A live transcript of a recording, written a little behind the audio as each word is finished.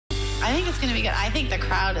I think it's gonna be good. I think the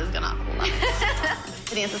crowd is gonna love it.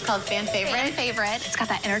 The dance is called Fan Favorite. Fan Favorite. It's got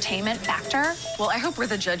that entertainment factor. Well, I hope we're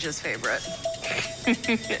the judges' favorite.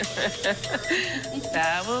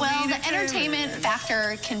 That will Well, be the entertainment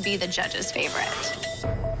factor can be the judges' favorite.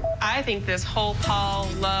 I think this whole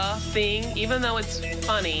Paula thing, even though it's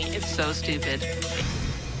funny, it's so stupid.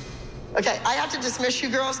 Okay, I have to dismiss you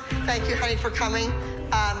girls. Thank you, honey, for coming.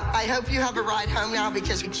 I hope you have a ride home now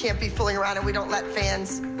because we can't be fooling around and we don't let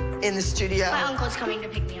fans in the studio. My uncle's coming to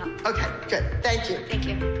pick me up. Okay, good. Thank you. Thank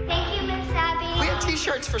you. Thank you, Miss Abby. We have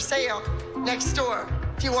T-shirts for sale next door.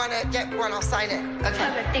 If you want to get one, I'll sign it. Okay.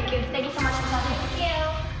 Perfect. Thank you. Thank you so much, Miss Abby. Thank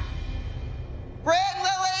you. Brett and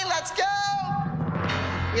Lily, let's go!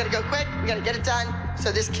 We gotta go quick. We gotta get it done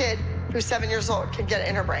so this kid, who's 7 years old, can get it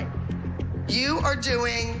in her brain. You are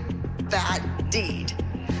doing that deed.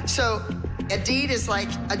 So a deed is like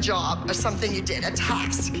a job or something you did, a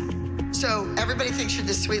task. So everybody thinks you're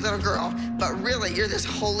this sweet little girl, but really you're this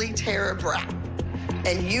holy terror brat.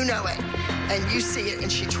 And you know it, and you see it,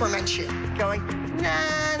 and she torments you, going,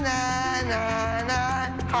 na, na, na,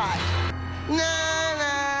 na, hide. Na,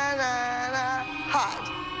 na, na, na,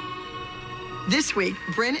 hide. This week,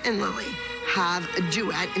 Bryn and Lily have a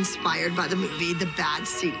duet inspired by the movie The Bad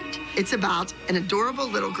Seed. It's about an adorable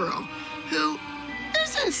little girl who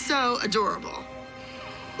isn't so adorable.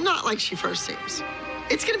 Not like she first seems.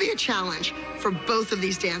 It's gonna be a challenge for both of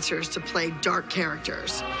these dancers to play dark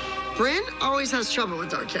characters. Bryn always has trouble with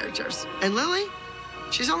dark characters. And Lily,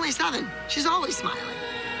 she's only 7. She's always smiling.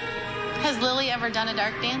 Has Lily ever done a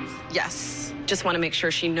dark dance? Yes. Just want to make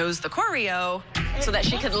sure she knows the choreo so that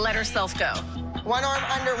she could let herself go. One arm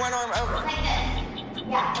under, one arm over. Like this.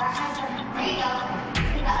 Yeah. There you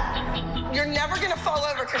go. You're never gonna fall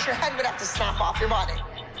over because your head would have to snap off your body.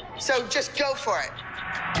 So just go for it.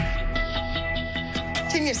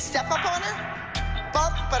 Can you step up on her?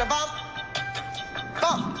 Bump, bada bump,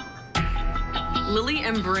 bump. Lily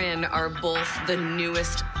and Bryn are both the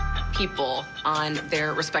newest people on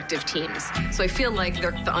their respective teams. So I feel like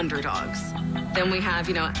they're the underdogs. Then we have,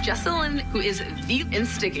 Jesselyn, who is the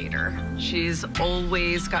instigator. She's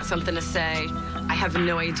always got something to say. I have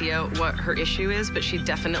no idea what her issue is, but she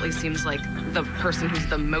definitely seems like the person who's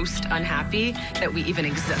the most unhappy that we even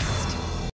exist.